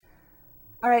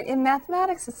All right, in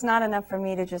mathematics, it's not enough for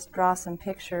me to just draw some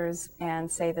pictures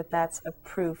and say that that's a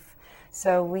proof.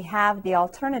 So we have the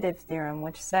alternative theorem,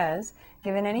 which says,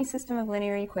 given any system of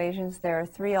linear equations, there are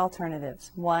three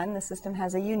alternatives. 1, the system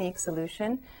has a unique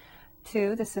solution.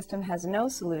 2, the system has no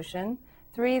solution.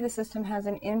 3, the system has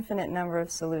an infinite number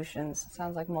of solutions. It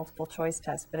sounds like multiple choice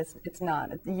test, but it's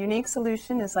not. The unique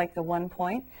solution is like the 1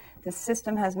 point. The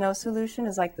system has no solution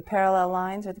is like the parallel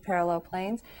lines or the parallel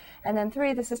planes. And then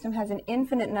 3, the system has an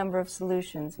infinite number of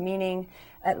solutions, meaning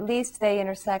at least they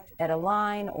intersect at a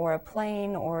line or a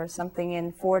plane or something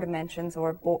in 4 dimensions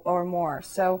or more.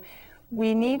 So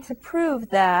we need to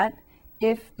prove that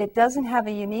if it doesn't have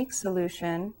a unique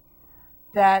solution,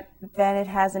 then it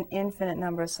has an infinite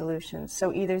number of solutions.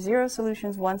 So either 0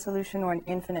 solutions, 1 solution, or an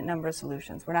infinite number of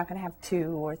solutions. We're not going to have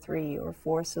 2 or 3 or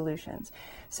 4 solutions.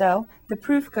 So the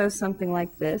proof goes something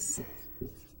like this.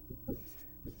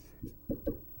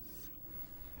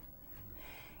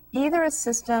 Either a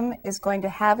system is going to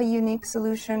have a unique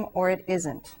solution or it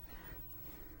isn't.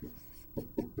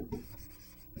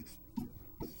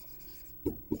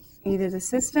 Either the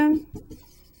system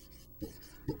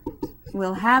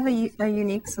will have a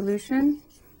unique solution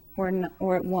or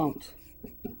it won't.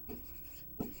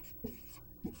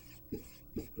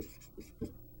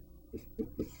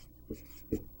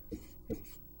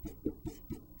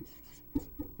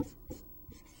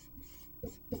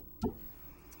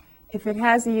 If it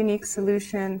has a unique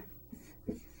solution,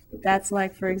 that's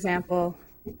like, for example,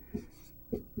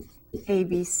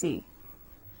 ABC.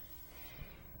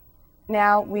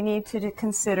 Now we need to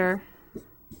consider,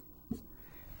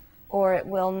 or it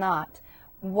will not.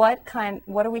 What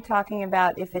are we talking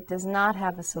about if it does not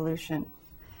have a solution?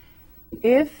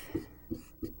 If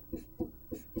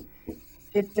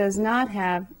it does not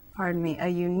have, a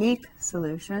unique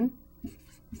solution,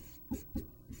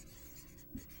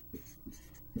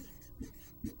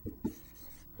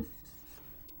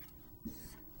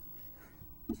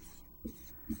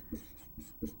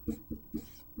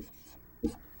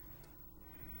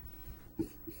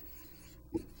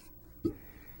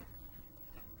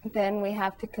 then we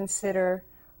have to consider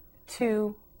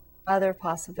 2 other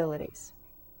possibilities.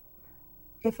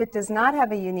 If it does not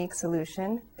have a unique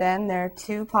solution, then there are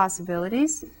 2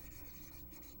 possibilities.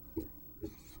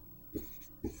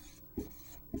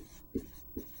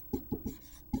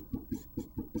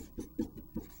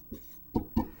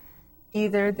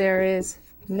 Either there is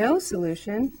no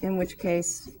solution, in which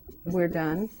case we're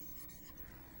done,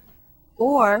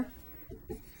 or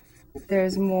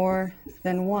there's more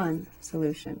than one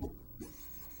solution.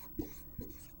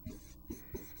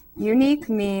 Unique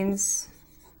means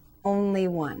only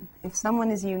one. If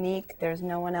someone is unique, there's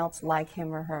no one else like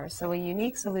him or her. So a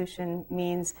unique solution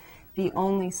means the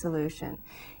only solution.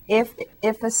 If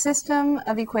a system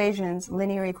of equations,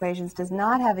 linear equations, does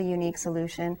not have a unique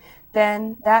solution,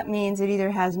 then that means it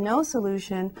either has no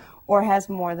solution or has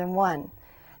more than one.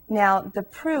 Now, the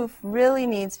proof really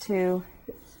needs to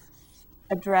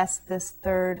address this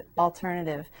third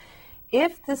alternative.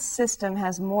 If the system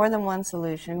has more than one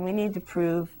solution, we need to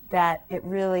prove that it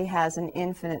really has an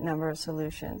infinite number of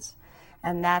solutions.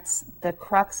 And that's the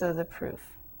crux of the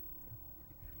proof.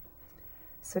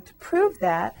 So to prove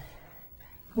that,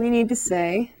 we need to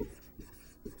say,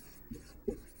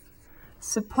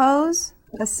 suppose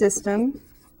a system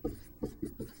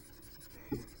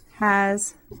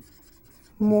has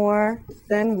more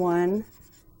than one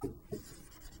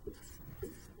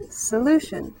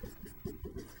solution.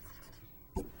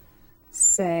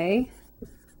 Say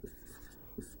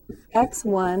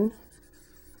x1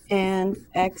 and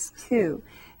x2.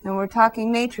 And we're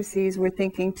talking matrices, we're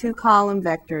thinking 2 column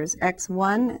vectors,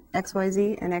 x1,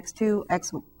 xyz, and x2,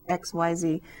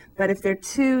 xyz. But if they're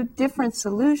 2 different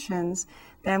solutions,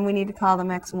 then we need to call them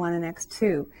x1 and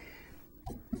x2.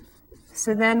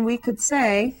 So then we could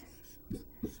say,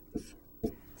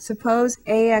 suppose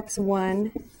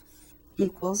ax1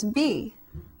 equals b.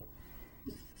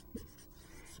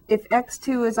 If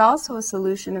x2 is also a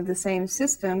solution of the same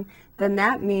system, then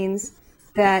that means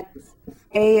that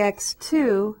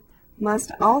ax2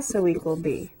 must also equal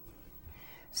b.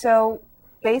 So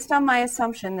based on my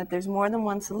assumption that there's more than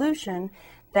one solution,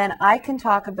 then I can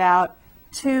talk about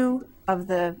 2 of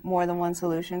the more than one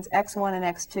solutions, x1 and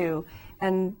x2,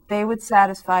 and they would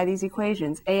satisfy these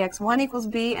equations. ax1 equals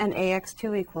b and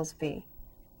ax2 equals b.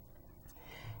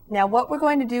 Now what we're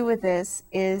going to do with this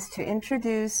is to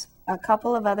introduce a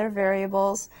couple of other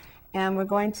variables, and we're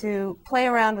going to play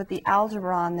around with the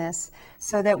algebra on this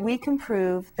so that we can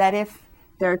prove that if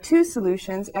there are 2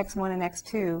 solutions, x1 and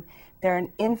x2, there are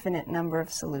an infinite number of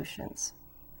solutions.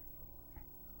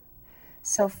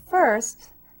 So first,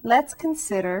 let's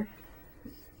consider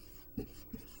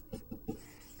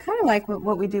kind of like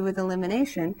what we do with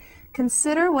elimination.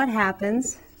 Consider what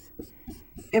happens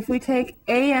if we take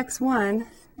ax1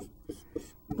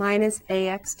 minus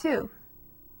ax2.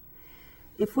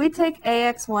 If we take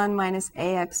ax1 minus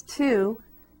ax2,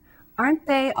 aren't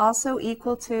they also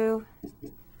equal to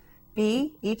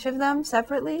b, each of them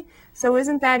separately? So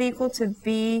isn't that equal to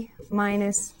b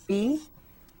minus b?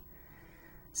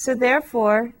 So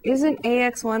therefore, isn't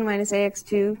ax1 minus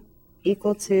ax2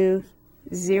 equal to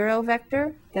 0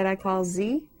 vector that I call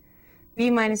z? B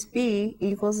minus b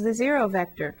equals the 0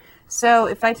 vector. So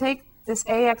if I take this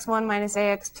ax1 minus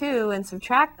ax2 and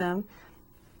subtract them,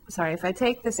 if I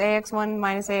take this ax1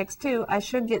 minus ax2, I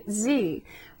should get z.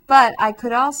 But I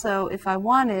could also, if I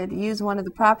wanted, use one of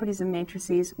the properties of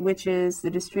matrices, which is the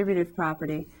distributive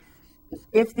property.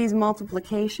 If these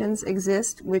multiplications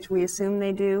exist, which we assume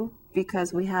they do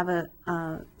because we have a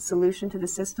solution to the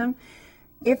system,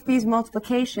 if these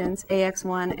multiplications,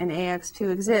 ax1 and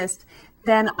ax2, exist,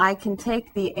 then I can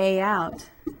take the a out,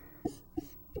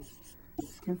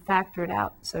 can factor it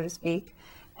out, so to speak,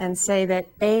 and say that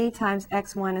a times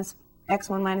x1 is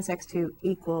x1 minus x2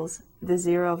 equals the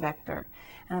 0 vector.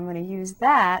 And I'm going to use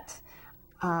that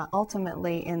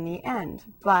ultimately in the end.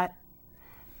 But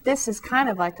this is kind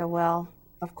of like a, well,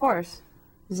 of course,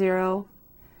 0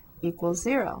 equals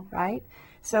 0, right?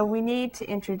 So we need to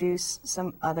introduce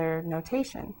some other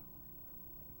notation.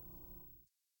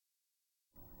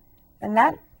 And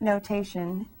that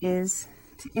notation is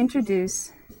to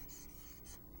introduce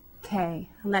k.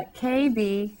 Let k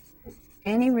be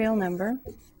any real number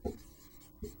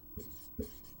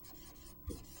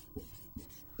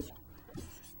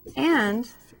and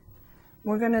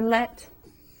we're going to let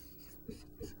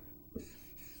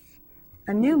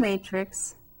a new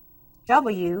matrix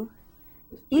W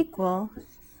equal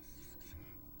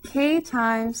k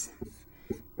times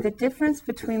the difference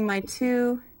between my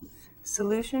two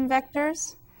solution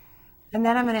vectors, and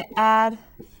then I'm going to add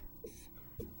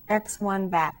x1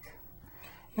 back.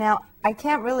 Now, I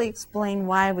can't really explain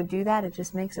why I would do that. It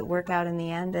just makes it work out in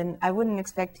the end, and I wouldn't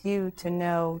expect you to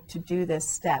know to do this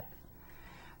step.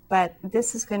 But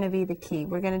this is going to be the key.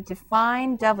 We're going to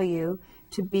define W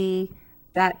to be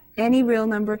that any real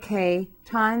number k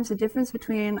times the difference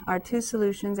between our two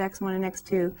solutions, x1 and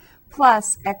x2,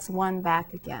 plus x1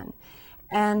 back again.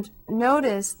 And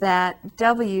notice that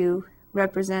W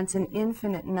represents an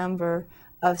infinite number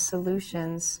of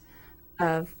solutions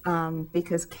of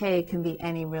because k can be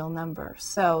any real number.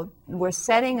 So we're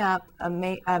setting up a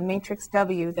matrix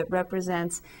W that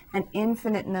represents an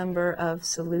infinite number of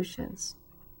solutions.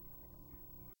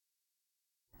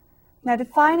 Now,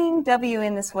 defining W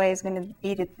in this way is going to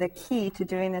be the key to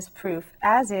doing this proof,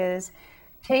 as is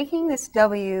taking this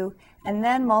W and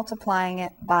then multiplying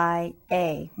it by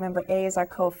A. Remember, A is our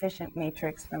coefficient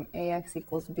matrix from AX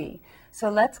equals B. So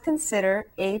let's consider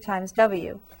A times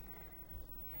W.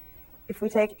 If we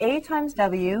take A times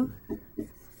W,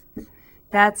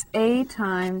 that's A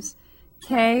times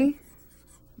K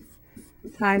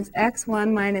times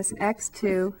x1 minus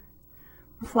x2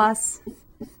 plus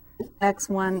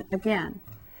x1 again.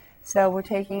 So we're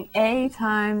taking A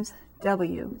times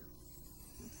W.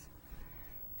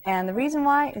 And the reason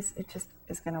why is it just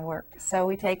is going to work. So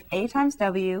we take A times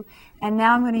W, and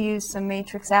now I'm going to use some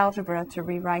matrix algebra to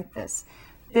rewrite this.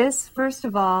 This, first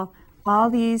of all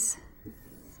these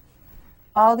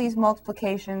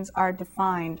multiplications are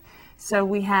defined. So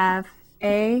we have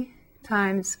A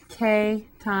times K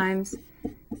times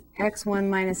x1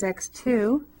 minus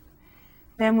x2.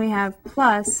 Then we have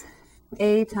plus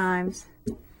A times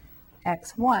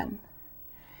x1.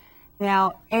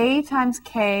 Now, A times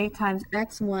K times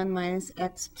x1 minus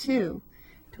x2. Do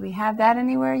we have that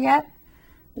anywhere yet?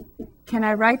 Can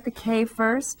I write the K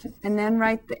first and then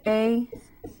write the A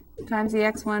times the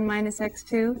x1 minus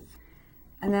x2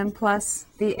 and then plus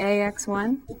the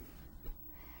AX1?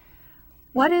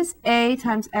 What is A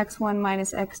times x1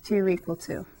 minus x2 equal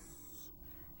to?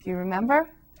 Do you remember?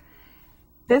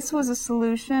 This was a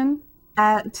solution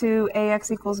to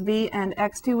AX equals B, and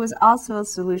x2 was also a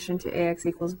solution to AX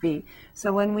equals B.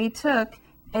 So when we took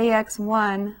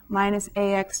AX1 minus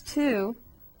AX2,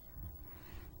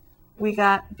 we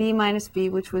got B minus B,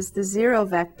 which was the 0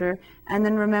 vector, and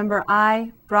then remember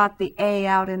I brought the A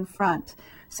out in front.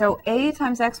 So A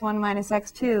times x1 minus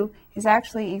x2 is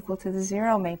actually equal to the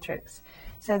 0 matrix.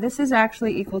 So this is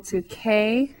actually equal to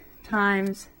K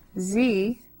times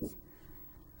Z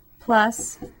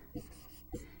plus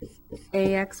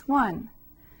AX1.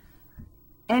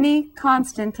 Any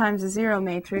constant times the 0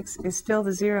 matrix is still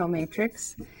the 0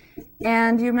 matrix.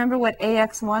 And do you remember what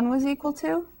AX1 was equal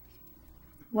to?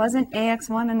 Wasn't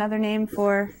AX1 another name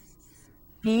for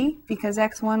b because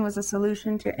x1 was a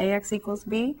solution to ax equals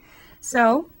b.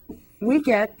 So we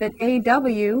get that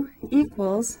AW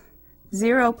equals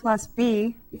 0 plus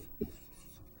b,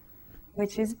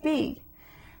 which is b.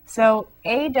 So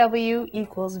AW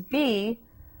equals b,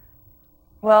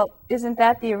 well, isn't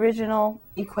that the original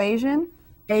equation?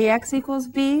 AX equals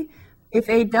b. If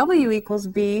AW equals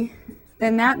b,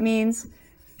 then that means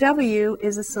W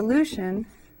is a solution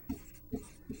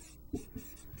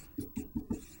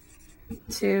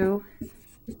to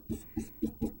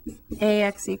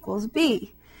AX equals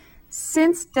b.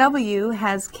 Since W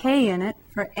has k in it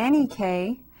for any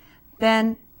k,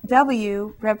 then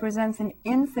W represents an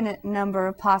infinite number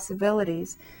of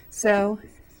possibilities. So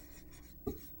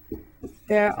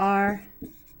there are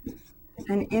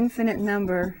an infinite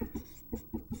number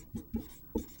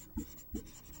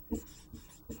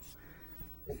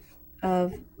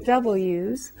of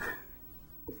W's.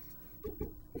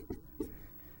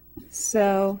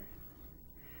 So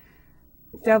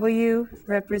W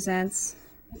represents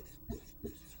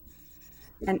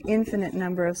an infinite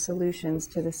number of solutions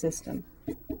to the system.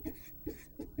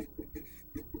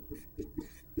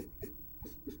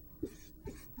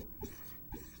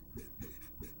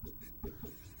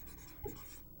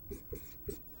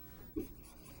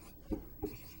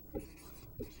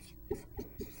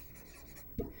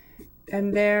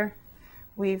 And there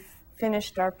we've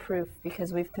finished our proof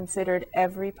because we've considered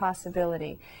every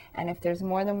possibility. And if there's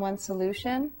more than one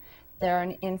solution, there are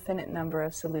an infinite number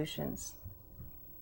of solutions.